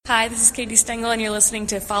Hi, this is Katie Stengel, and you're listening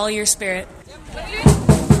to Follow Your Spirit.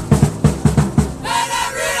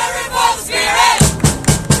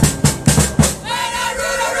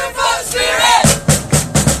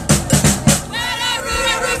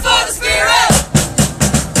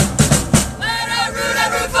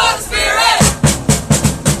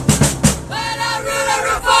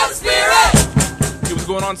 What's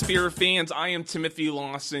going on, Spirit fans? I am Timothy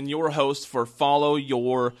Lawson, your host for Follow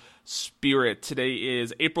Your Spirit. Today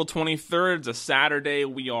is April 23rd. It's a Saturday.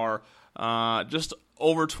 We are just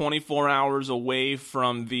over 24 hours away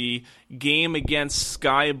from the game against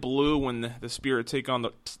Sky Blue when the Spirit take them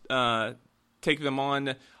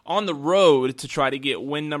on the road to try to get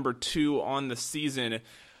win number 2 on the season.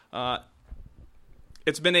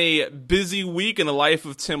 It's been a busy week in the life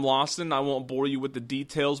of Tim Lawson. I won't bore you with the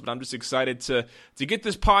details, but I'm just excited to get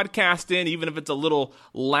this podcast in, even if it's a little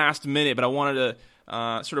last minute. But I wanted to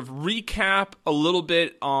sort of recap a little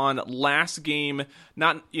bit on last game.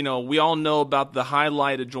 We all know about the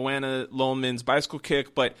highlight of Joanna Lohman's bicycle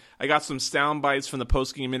kick, but I got some sound bites from the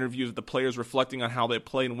post-game interviews of the players reflecting on how they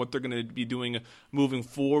played and what they're going to be doing moving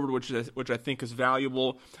forward, which I think is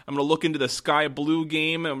valuable. I'm going to look into the Sky Blue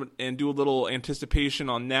game and do a little anticipation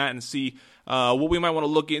on that and see what we might want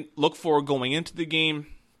to look for going into the game.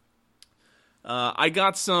 I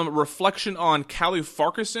got some reflection on Callie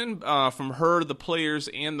Farquharson from her, the players,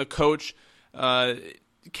 and the coach.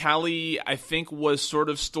 Callie, I think, was sort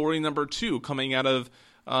of story number 2 coming out of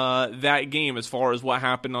that game as far as what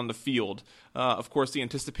happened on the field. Of course, the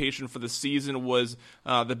anticipation for the season was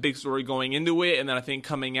the big story going into it, and then I think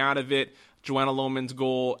coming out of it, Joanna Lohman's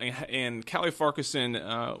goal and Callie Farquharson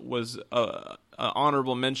was an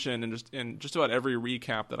honorable mention in just about every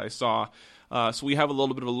recap that I saw. So we have a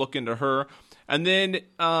little bit of a look into her. And then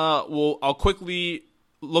I'll quickly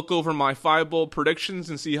look over my 5-bowl predictions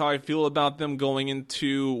and see how I feel about them going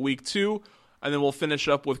into week 2. And then we'll finish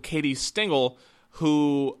up with Katie Stengel,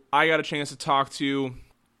 who I got a chance to talk to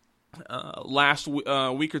last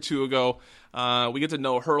week or two ago. We get to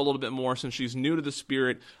know her a little bit more since she's new to the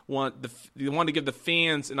Spirit. We want to give the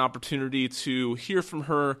fans an opportunity to hear from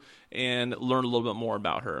her and learn a little bit more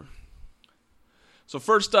about her. So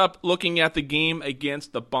first up, looking at the game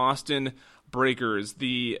against the Boston Breakers.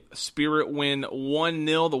 The Spirit win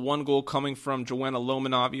 1-0, the one goal coming from Joanna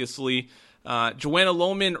Lohman, obviously. Joanna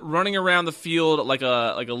Lohman running around the field like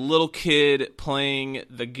a little kid playing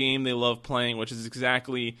the game they love playing, which is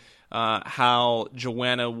exactly how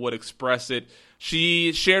Joanna would express it.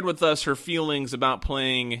 She shared with us her feelings about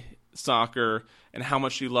playing soccer and how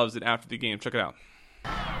much she loves it after the game. Check it out.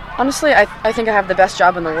 Honestly, I think I have the best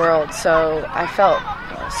job in the world, so I felt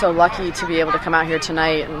so lucky to be able to come out here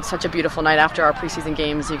tonight, and such a beautiful night after our preseason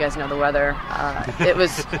games. You guys know the weather. It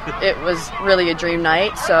was really a dream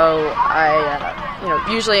night. So I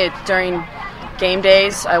usually during game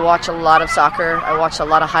days I watch a lot of soccer. I watch a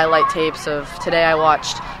lot of highlight tapes of today. I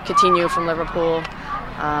watched Coutinho from Liverpool.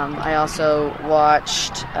 I also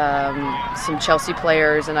watched some Chelsea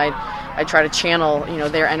players, and I try to channel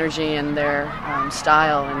their energy and their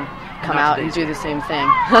style and come out and do the same thing.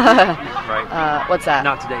 Right. What's that?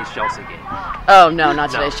 Not today's Chelsea game. Oh, no, not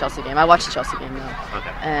today's Chelsea game. I watched the Chelsea game, though. Okay.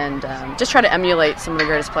 And just try to emulate some of the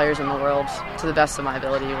greatest players in the world to the best of my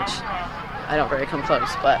ability, which I don't very come close,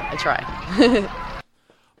 but I try.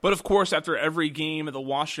 But of course, after every game, the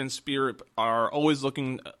Washington Spirit are always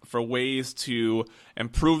looking for ways to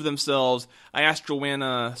improve themselves. I asked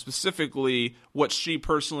Joanna specifically what she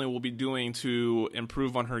personally will be doing to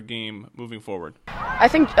improve on her game moving forward. I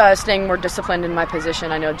think staying more disciplined in my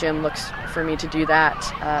position. I know Jim looks for me to do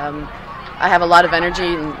that. I have a lot of energy,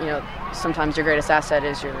 and sometimes your greatest asset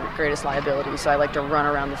is your greatest liability. So I like to run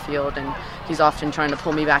around the field, and he's often trying to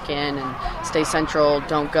pull me back in and stay central,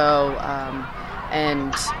 don't go.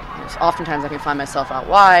 And oftentimes I can find myself out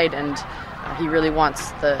wide, and he really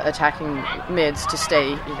wants the attacking mids to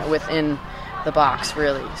stay within the box,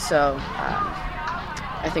 really. So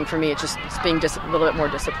I think for me it's being a little bit more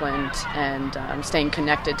disciplined and staying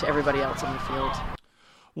connected to everybody else on the field.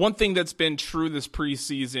 One thing that's been true this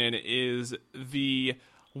preseason is the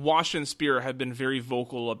Washington Spirit have been very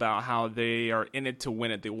vocal about how they are in it to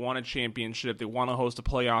win it. They want a championship. They want to host a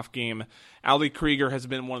playoff game. Ali Krieger has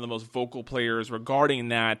been one of the most vocal players regarding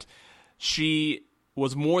that. She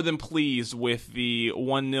was more than pleased with the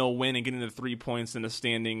 1-0 win and getting the 3 points in the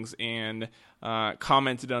standings, and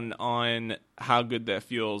commented on how good that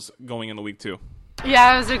feels going into week 2.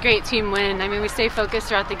 Yeah, it was a great team win. I mean, we stayed focused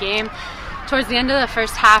throughout the game. Towards the end of the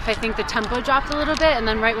first half, I think the tempo dropped a little bit, and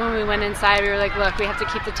then right when we went inside, we were like, look, we have to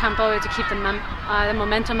keep the tempo, we have to keep the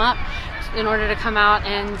momentum up in order to come out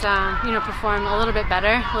and perform a little bit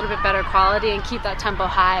better quality, and keep that tempo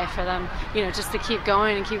high for them, just to keep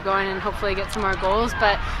going and hopefully get some more goals.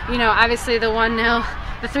 But obviously the 1-0,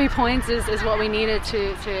 the 3 points is what we needed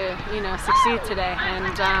to succeed today, and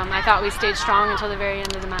I thought we stayed strong until the very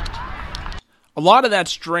end of the match. A lot of that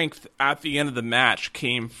strength at the end of the match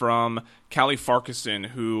came from Callie Farquharson,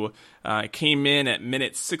 who came in at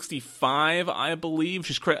minute 65, I believe.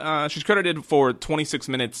 She's credited for 26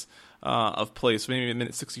 minutes of play, so maybe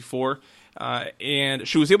minute 64. And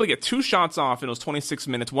she was able to get 2 shots off in those 26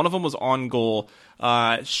 minutes. One of them was on goal.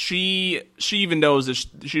 She even knows that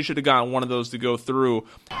she should have gotten one of those to go through.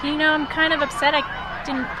 I'm kind of upset I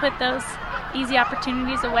didn't put those easy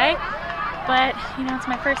opportunities away. But, it's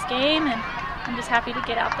my first game, and I'm just happy to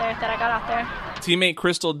get out there, that I got out there. Teammate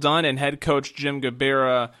Crystal Dunn and head coach Jim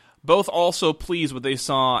Gabera both also pleased what they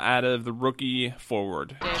saw out of the rookie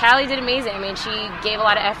forward. Callie did amazing. I mean, she gave a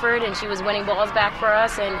lot of effort, and she was winning balls back for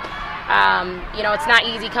us. And, it's not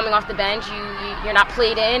easy coming off the bench. You're not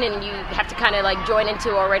played in, and you have to kind of join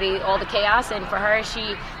into already all the chaos. And for her,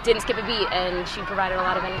 she didn't skip a beat, and she provided a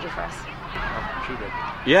lot of energy for us. She did.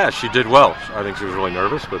 Yeah, she did well. I think she was really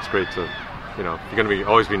nervous, but it's great to, you're going to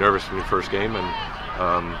always be nervous in your first game. And,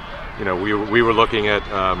 we were looking at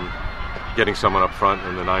getting someone up front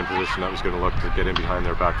in the 9 position that was going to look to get in behind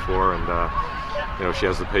their back four, and she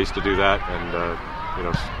has the pace to do that,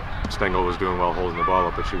 and Stengel was doing well holding the ball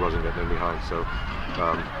up, but she wasn't getting in behind, so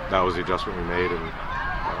that was the adjustment we made, and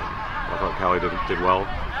I thought Callie did well.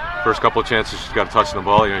 First couple of chances she's got to touch the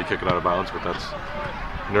ball, you kick it out of bounds, but that's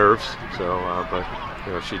nerves, so but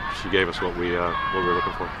she gave us what we were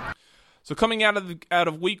looking for. So coming out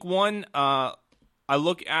of week 1, I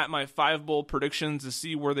look at my 5 bowl predictions to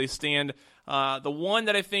see where they stand. The one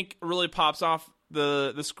that I think really pops off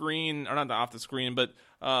the screen, or not off the screen, but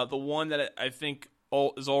the one that I think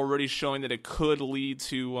is already showing that it could lead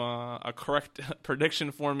to a correct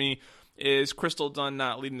prediction for me is Crystal Dunn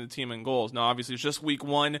not leading the team in goals. Now, obviously, it's just week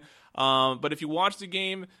 1, but if you watch the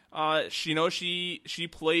game, she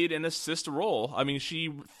played an assist role. I mean,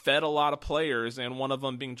 she fed a lot of players, and one of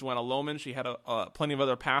them being Joanna Lohman. She had plenty of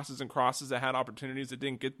other passes and crosses that had opportunities that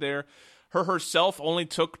didn't get there. Her herself only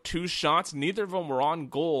took 2 shots. Neither of them were on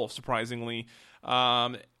goal, surprisingly.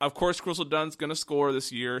 Of course, Crystal Dunn's going to score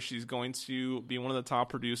this year. She's going to be one of the top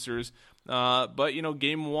producers. But,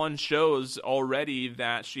 game 1 shows already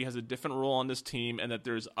that she has a different role on this team and that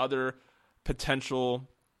there's other potential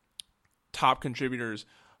top contributors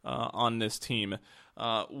on this team.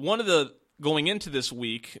 Going into this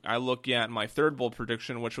week, I look at my 3rd bowl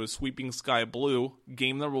prediction, which was sweeping Sky Blue,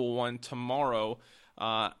 game number 1 tomorrow.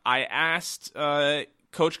 I asked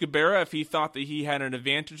Coach Gabera if he thought that he had an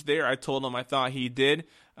advantage there. I told him I thought he did.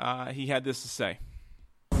 He had this to say.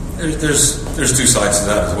 There's 2 sides to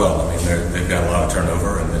that as well. I mean, they've got a lot of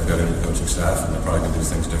turnover, and they've got a new coaching staff, and they're probably going to do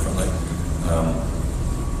things differently.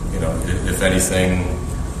 If anything,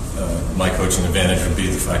 my coaching advantage would be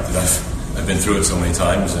the fact that I've been through it so many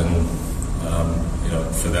times, and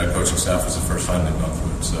for that coaching staff, it's the first time they've gone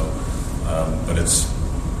through it. So, but it's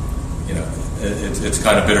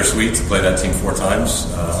kind of bittersweet to play that team 4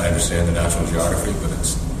 times. I understand the natural geography, but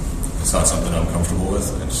it's not something I'm comfortable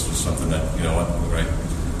with. It's just something that, right?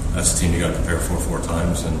 That's a team you got to prepare for 4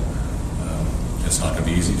 times, and it's not going to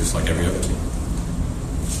be easy, just like every other team.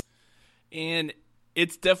 And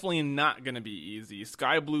it's definitely not going to be easy.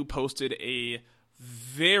 Sky Blue posted a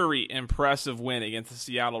very impressive win against the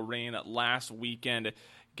Seattle Reign last weekend,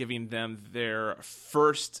 giving them their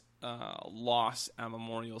first loss at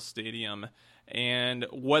Memorial Stadium. And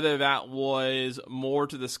whether that was more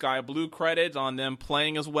to the Sky Blue credit on them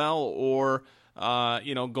playing as well, or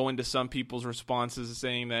going to some people's responses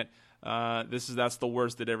saying that that's the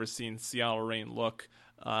worst they'd ever seen Seattle Reign look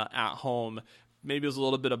at home. Maybe it was a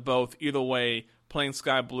little bit of both. Either way, playing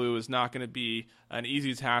Sky Blue is not going to be an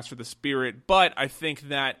easy task for the Spirit, but I think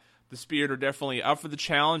that the Spirit are definitely up for the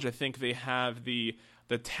challenge. I think they have the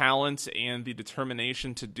talent and the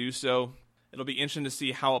determination to do so. It'll be interesting to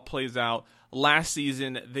see how it plays out. Last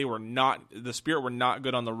season, the Spirit were not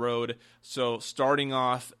good on the road. So starting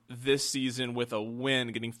off this season with a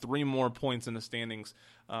win, getting 3 more points in the standings,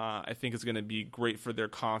 I think is going to be great for their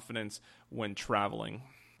confidence when traveling.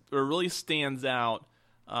 It really stands out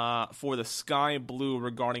for the Sky Blue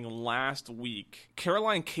regarding last week.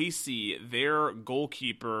 Caroline Casey, their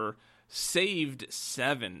goalkeeper, saved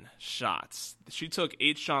 7 shots. She took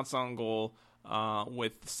 8 shots on goal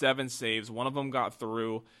with 7 saves. One of them got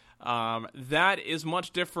through. That is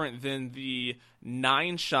much different than the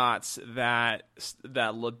 9 shots that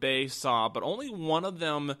LeBay saw, but only one of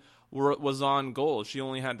them was on goal. She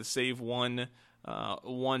only had to save one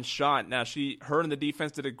one shot. Now, her and the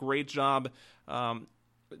defense did a great job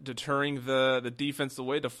deterring the defense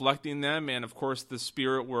away, deflecting them, and of course the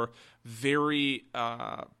Spirit were very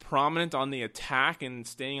prominent on the attack and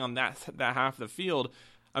staying on that half of the field.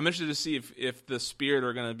 I'm interested to see if the Spirit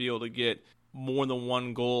are going to be able to get more than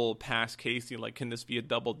one goal past Casey. Like, can this be a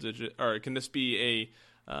double digit, or can this be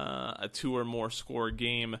a 2 or more score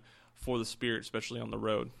game for the Spirit, especially on the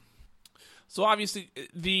road? So obviously,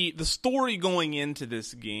 the story going into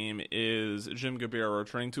this game is Jim Gabarra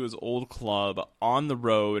returning to his old club on the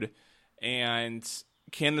road, and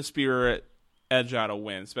can the Spirit edge out a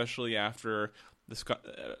win, especially after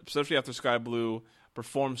Sky Blue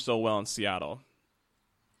performed so well in Seattle.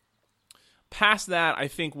 Past that, I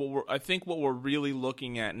think what we're really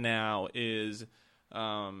looking at now is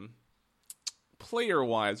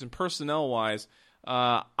player-wise and personnel-wise.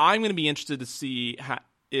 I'm going to be interested to see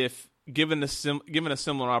if, given a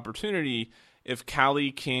similar opportunity, if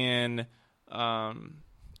Callie can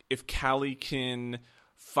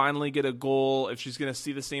finally get a goal, if she's going to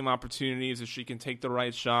see the same opportunities, if she can take the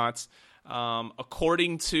right shots.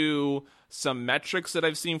 According to some metrics that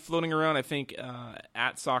I've seen floating around, I think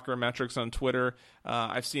at Soccer Metrics on Twitter,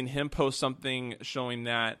 I've seen him post something showing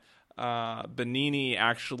that Benini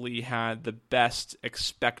actually had the best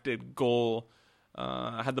expected goal,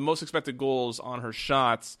 had the most expected goals on her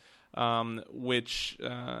shots, which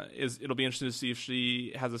it'll be interesting to see if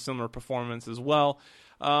she has a similar performance as well.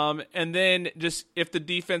 And then just if the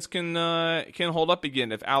defense can hold up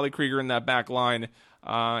again, if Ali Krieger in that back line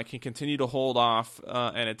can continue to hold off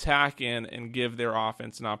and attack and give their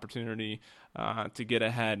offense an opportunity to get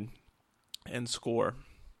ahead and score.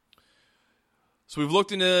 So we've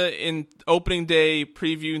looked in opening day,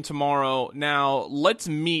 previewing tomorrow. Now let's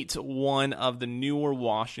meet one of the newer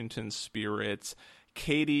Washington Spirits,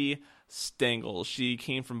 Katie Stengel. She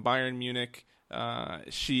came from Bayern Munich.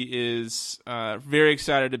 She is very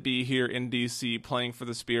excited to be here in D.C. playing for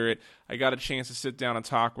the Spirit. I got a chance to sit down and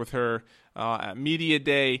talk with her at Media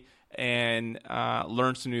Day and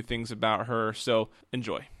learn some new things about her. So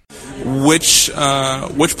enjoy. Which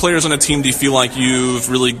players on the team do you feel like you've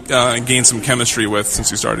really gained some chemistry with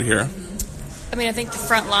since you started here? I mean, I think the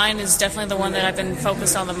front line is definitely the one that I've been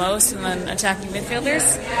focused on the most, and then attacking midfielders.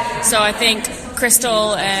 So I think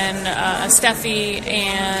Crystal and Steffi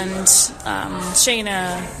and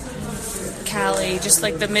Shayna, Callie, just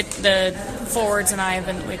like the forwards and I have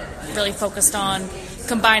been really focused on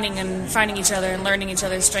combining and finding each other and learning each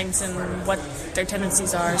other's strengths and what their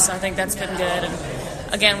tendencies are. So I think that's been good.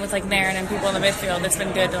 And again, with like Naren and people in the midfield, it's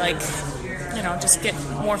been good to just get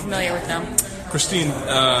more familiar with them. Christine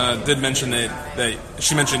did mention that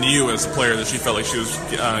she mentioned you as a player that she felt like she was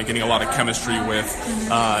getting a lot of chemistry with.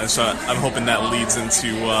 So I'm hoping that leads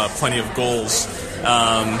into plenty of goals.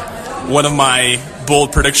 One of my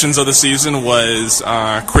bold predictions of the season was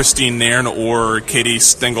Christine Nairn or Katie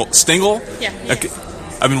Stengel. Yeah. Okay.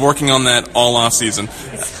 I've been working on that all off season.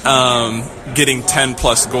 Getting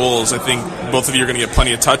 10-plus goals. I think both of you are going to get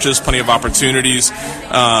plenty of touches, plenty of opportunities.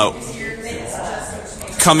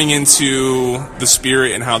 Coming into the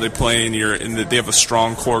Spirit and how they play, and they have a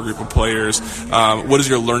strong core group of players. What has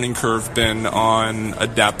your learning curve been on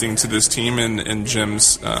adapting to this team and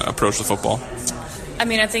Jim's approach to football? I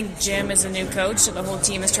mean, I think Jim is a new coach, so the whole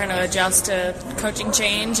team is trying to adjust to coaching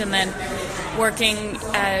change and then working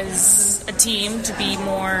as a team to be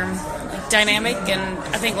more dynamic. And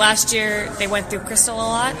I think last year they went through Crystal a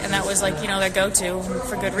lot, and that was their go-to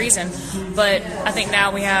for good reason. But I think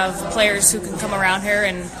now we have players who can come around her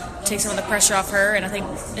and take some of the pressure off her. And I think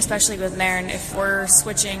especially with Nairn, if we're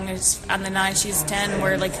switching on the 9, she's 10,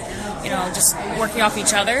 we're just working off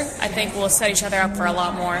each other. I think we'll set each other up for a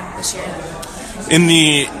lot more this year. In the,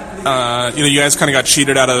 you guys kind of got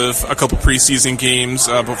cheated out of a couple preseason games,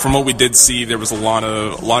 but from what we did see, there was a lot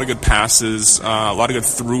of good passes, a lot of good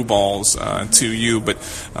through balls to you, but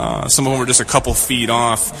some of them were just a couple feet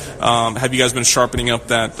off. Have you guys been sharpening up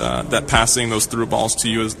that passing, those through balls to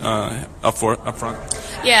you up front?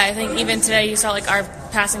 Yeah, I think even today you saw our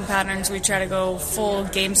passing patterns. We try to go full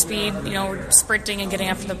game speed. We're sprinting and getting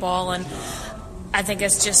after the ball, and I think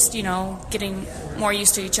it's just getting more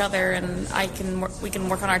used to each other, and we can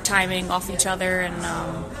work on our timing off each other. And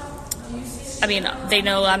I mean, they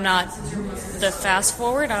know I'm not the fast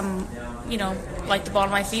forward. I'm like the ball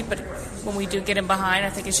on my feet, but when we do get in behind, I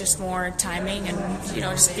think it's just more timing and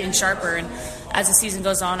just getting sharper. And as the season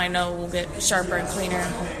goes on, I know we'll get sharper and cleaner.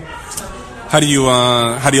 How do you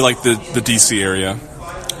like the DC area?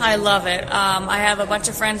 I love it. I have a bunch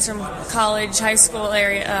of friends from college, high school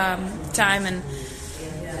area time, and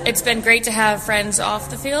It's been great to have friends off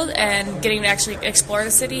the field, and getting to actually explore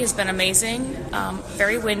the city has been amazing.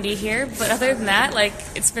 Very windy here, but other than that,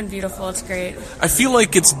 it's been beautiful. It's great. I feel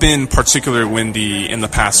like it's been particularly windy in the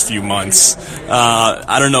past few months.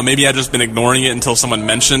 I don't know, maybe I've just been ignoring it until someone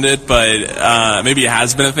mentioned it, but maybe it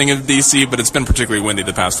has been a thing in D.C., but it's been particularly windy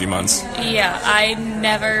the past few months. Yeah, I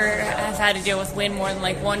never have had to deal with wind more than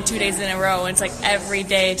 1-2 days in a row. It's every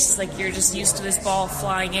day, it's just you're just used to this ball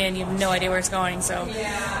flying in, you have no idea where it's going, so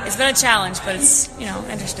it's been a challenge, but it's,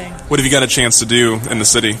 interesting. What have you got a chance to do in the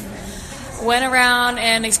city? Went around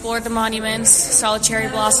and explored the monuments, saw the cherry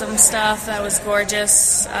blossom stuff. That was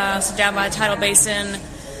gorgeous. So down by the Tidal Basin,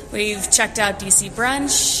 we've checked out DC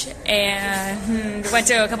Brunch, and went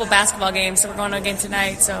to a couple basketball games, so we're going to a game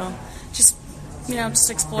tonight. So just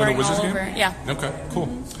exploring all over. Game? Yeah. Okay, cool.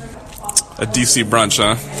 A DC brunch,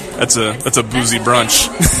 huh? That's a boozy brunch.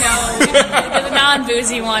 No, the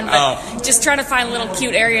non-boozy one, but just trying to find little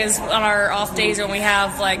cute areas on our off days when we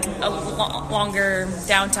have a longer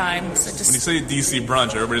downtime. So just when you say DC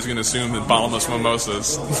brunch, everybody's going to assume that bottomless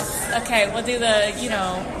mimosas. Okay, we'll do the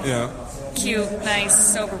cute,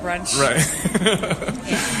 nice, sober brunch. Right.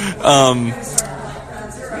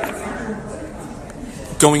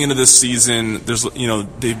 Going into this season,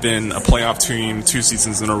 they've been a playoff team 2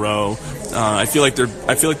 seasons in a row. I feel like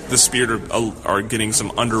the Spirit are getting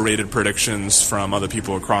some underrated predictions from other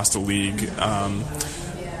people across the league.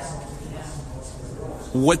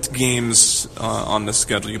 What games on the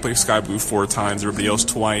schedule? You play Sky Blue 4 times, everybody else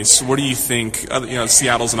twice. What do you think?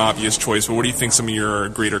 Seattle's an obvious choice, but what do you think some of your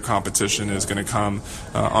greater competition is going to come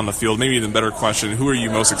on the field? Maybe even better question: who are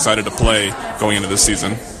you most excited to play going into this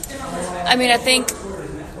season? I mean, I think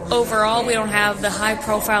overall we don't have the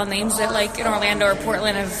high-profile names that in Orlando or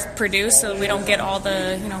Portland have produced, so we don't get all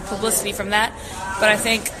the publicity from that. But I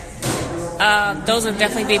think those would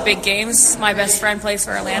definitely be big games. My best friend plays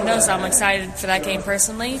for Orlando, so I'm excited for that game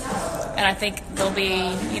personally. And I think they'll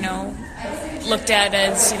be looked at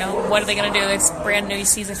as what are they going to do? It's a brand new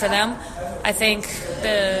season for them. I think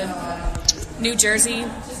the New Jersey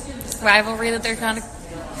rivalry that they're going to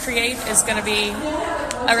create is going to be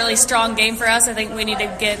a really strong game for us. I think we need to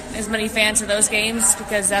get as many fans to those games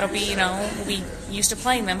because that'll be, we'll be used to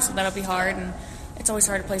playing them, so that'll be hard. And it's always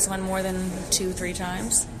hard to play someone more than 2-3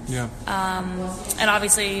 times. Yeah. And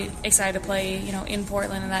obviously excited to play, in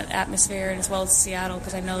Portland in that atmosphere, and as well as Seattle,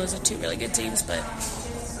 because I know those are 2 really good teams. But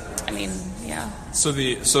I mean, yeah. So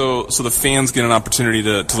the fans get an opportunity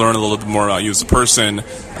to learn a little bit more about you as a person.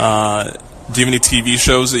 Do you have any TV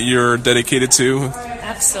shows that you're dedicated to?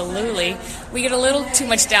 Absolutely. We get a little too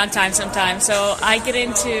much downtime sometimes. So I get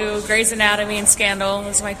into Grey's Anatomy and Scandal.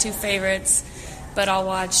 Those are my 2 favorites. But I'll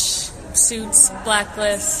watch Suits,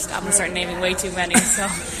 Blacklist. I'm going to start naming way too many. So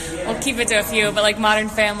we'll keep it to a few. But Modern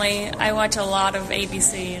Family, I watch a lot of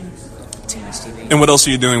ABC and too much TV. And what else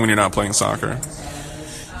are you doing when you're not playing soccer?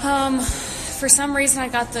 For some reason, I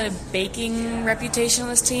got the baking reputation on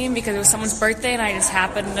this team because it was someone's birthday, and I just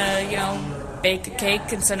happened to, bake a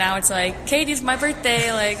cake, and so now it's Katie's my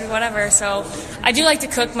birthday, whatever. So I do like to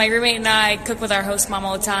cook. My roommate and I cook with our host mom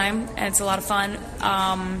all the time, and it's a lot of fun.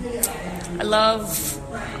 I love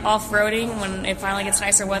off-roading. When it finally gets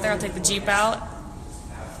nicer weather, I'll take the Jeep out.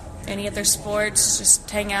 Any other sports, just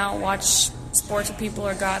hang out, watch sports with people,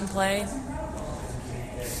 or go out and play.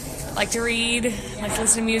 I like to read, I like to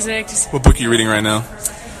listen to music. What book are you reading right now?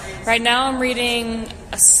 Right now I'm reading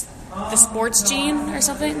The Sports Gene or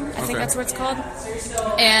something. I think that's what it's called.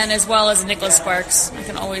 And as well as Nicholas Sparks. I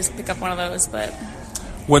can always pick up one of those. But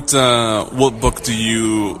what book do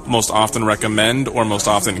you most often recommend or most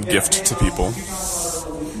often gift to people?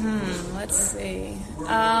 Let's see.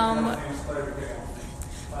 I'm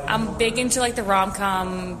big into the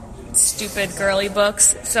rom-com stupid girly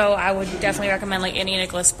books, so I would definitely recommend any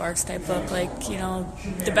Nicholas Sparks type book.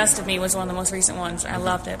 The Best of Me was one of the most recent ones. I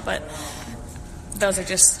loved it, but those are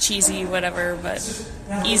just cheesy, whatever, but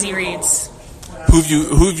easy reads. Who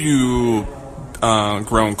have you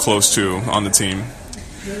grown close to on the team?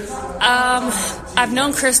 I've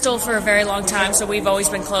known Crystal for a very long time, so we've always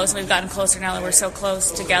been close. We've gotten closer now that we're so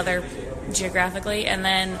close together geographically. And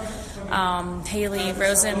then Haley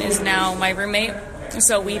Rosen is now my roommate,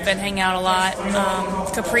 so we've been hanging out a lot.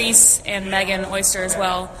 Caprice and Megan Oyster as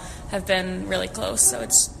well have been really close. So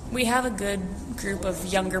we have a good group of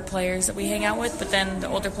younger players that we hang out with, but then the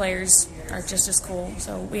older players are just as cool.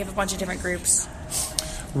 So we have a bunch of different groups.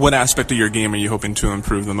 What aspect of your game are you hoping to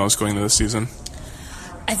improve the most going into this season?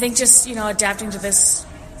 I think just, adapting to this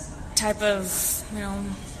type of,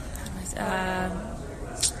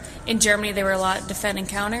 in Germany they were a lot defend and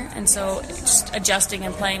counter, and so just adjusting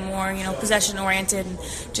and playing more, possession-oriented, and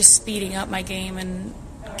just speeding up my game and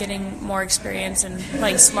getting more experience and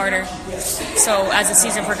playing smarter. So as the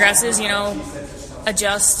season progresses,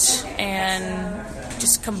 adjust and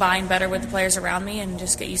just combine better with the players around me and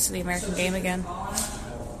just get used to the American game again.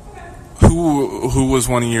 Who was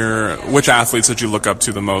which athletes did you look up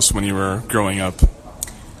to the most when you were growing up?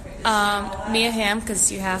 Mia Hamm,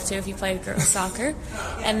 because you have to if you play girls soccer.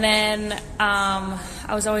 And then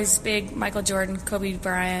I was always big Michael Jordan, Kobe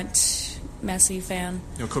Bryant, Messi fan.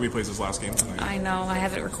 Kobe plays his last game tonight. I know. I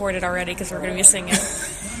have it recorded already because we're going to be singing.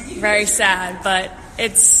 Very sad, but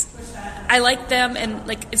I like them, and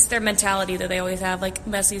it's their mentality that they always have.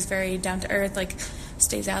 Messi's very down to earth,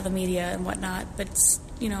 stays out of the media and whatnot, but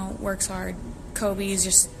works hard. Kobe's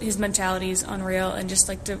just, his mentality is unreal, and just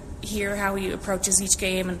to hear how he approaches each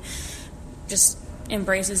game and just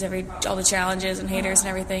embraces all the challenges and haters and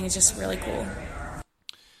everything is just really cool.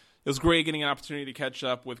 It was great getting an opportunity to catch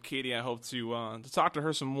up with Katie. I hope to talk to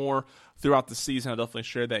her some more throughout the season. I'll definitely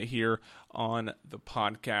share that here on the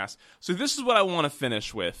podcast. So this is what I want to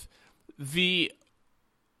finish with. The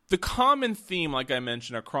common theme, like I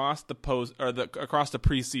mentioned, across the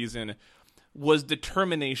preseason was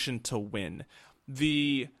determination to win.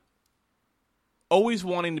 The always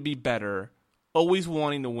wanting to be better, always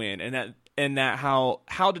wanting to win, and that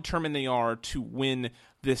how determined they are to win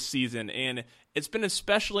this season. And it's been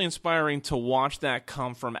especially inspiring to watch that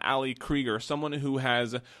come from Ali Krieger, someone who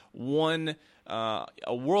has won a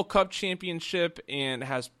World Cup championship and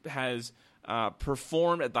has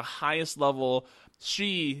performed at the highest level.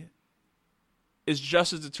 She is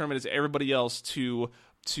just as determined as everybody else to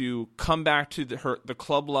come back to the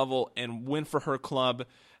club level and win for her club.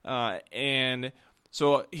 And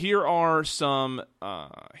so here are some.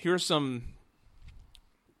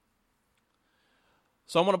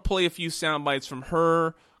 So I want to play a few sound bites from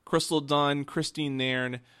her, Crystal Dunn, Christine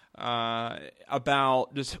Nairn,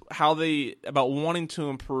 about just about wanting to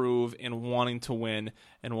improve and wanting to win,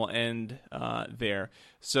 and we'll end there.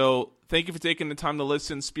 So thank you for taking the time to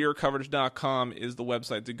listen. SpiritCoverage.com is the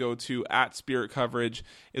website to go to. @SpiritCoverage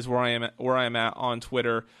is where I am at on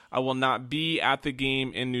Twitter. I will not be at the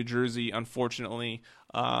game in New Jersey, unfortunately,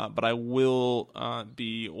 but I will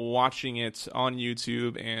be watching it on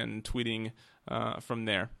YouTube and tweeting from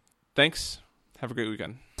there. Thanks. Have a great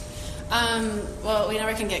weekend. Well, we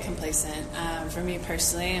never can get complacent. For me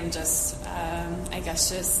personally, I'm just,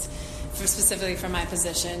 specifically for my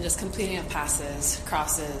position, just completing of passes,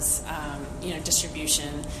 crosses,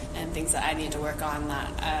 distribution, and things that I need to work on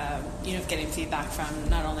that, getting feedback from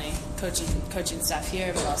not only coaching staff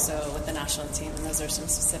here, but also with the national team. And those are some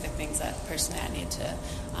specific things that personally I need to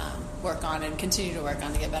work on and continue to work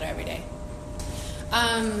on to get better every day.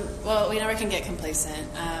 Well, we never can get complacent.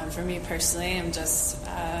 For me personally, I'm just,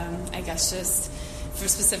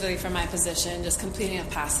 specifically for my position, just completing of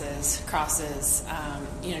passes, crosses,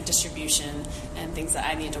 distribution, and things that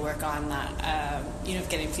I need to work on that,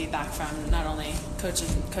 getting feedback from not only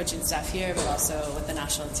coaching staff here, but also with the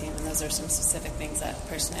national team. And those are some specific things that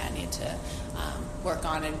personally I need to work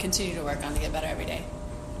on and continue to work on to get better every day.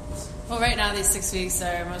 Well, right now these 6 weeks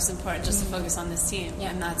are most important just to focus on this team,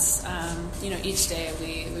 and that's each day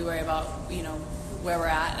we worry about where we're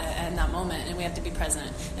at in that moment, and we have to be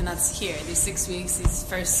present, and that's here. These 6 weeks, these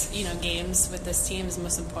first games with this team is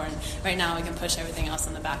most important. Right now we can push everything else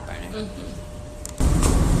on the back burner.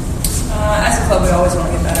 As a club, we always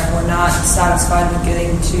want to get better. We're not satisfied with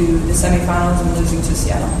getting to the semifinals and losing to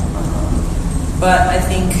Seattle. But I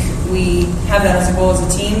think we have that as a goal as a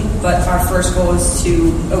team, but our first goal is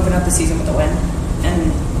to open up the season with a win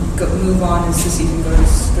and move on as the season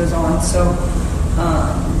goes on. So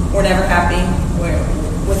we're never happy.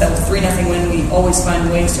 With a 3-0 win, we always find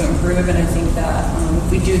ways to improve, and I think that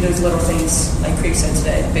if we do those little things, like Craig said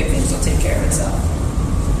today, the big things will take care of itself.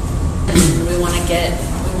 We want to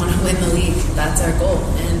win the league. That's our goal,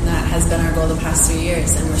 and that has been our goal the past 3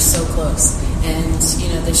 years, and we're so close. And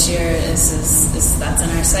this year is that's in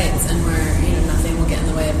our sights, and we're nothing will get in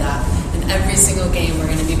the way of that. And every single game, we're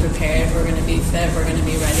going to be prepared, we're going to be fit, we're going to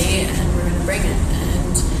be ready, and we're going to bring it.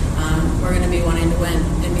 And we're going to be wanting to win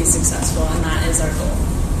and be successful, and that is our goal: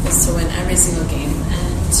 is to win every single game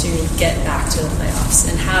and to get back to the playoffs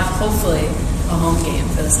and have hopefully a home game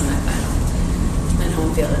for the semifinal and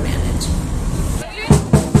home field advantage.